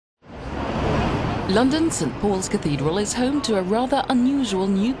London's St Paul's Cathedral is home to a rather unusual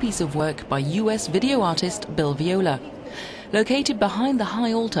new piece of work by US video artist Bill Viola. Located behind the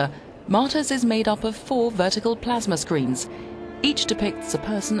high altar, Martyrs is made up of 4 vertical plasma screens. Each depicts a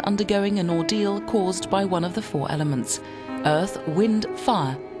person undergoing an ordeal caused by one of the 4 elements: earth, wind,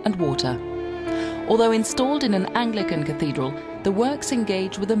 fire and water. Although installed in an Anglican cathedral, the works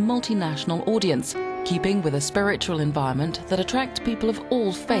engage with a multinational audience, keeping with a spiritual environment that attracts people of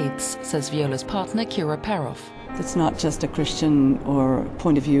all faiths, says Viola's partner Kira Paroff. It's not just a Christian or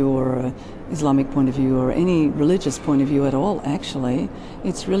point of view or an Islamic point of view or any religious point of view at all, actually.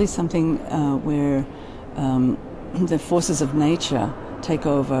 It's really something where the forces of nature take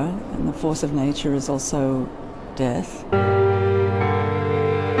over, and the force of nature is also death.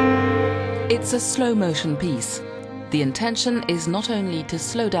 It's a slow-motion piece. The intention is not only to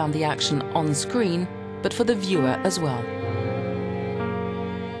slow down the action on screen, but for the viewer as well.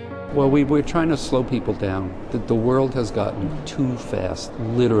 Well, we're trying to slow people down. The world has gotten too fast,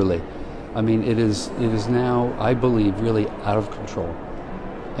 literally. I mean, it is now, I believe, really out of control.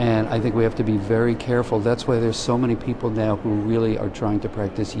 And I think we have to be very careful. That's why there's so many people now who really are trying to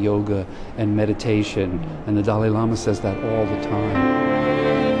practice yoga and meditation. And the Dalai Lama says that all the time.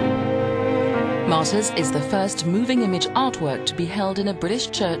 Martyrs is the first moving image artwork to be held in a British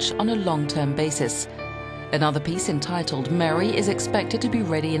church on a long-term basis. Another piece entitled Mary is expected to be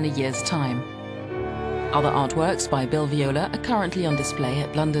ready in a year's time. Other artworks by Bill Viola are currently on display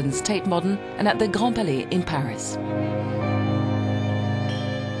at London's Tate Modern and at the Grand Palais in Paris.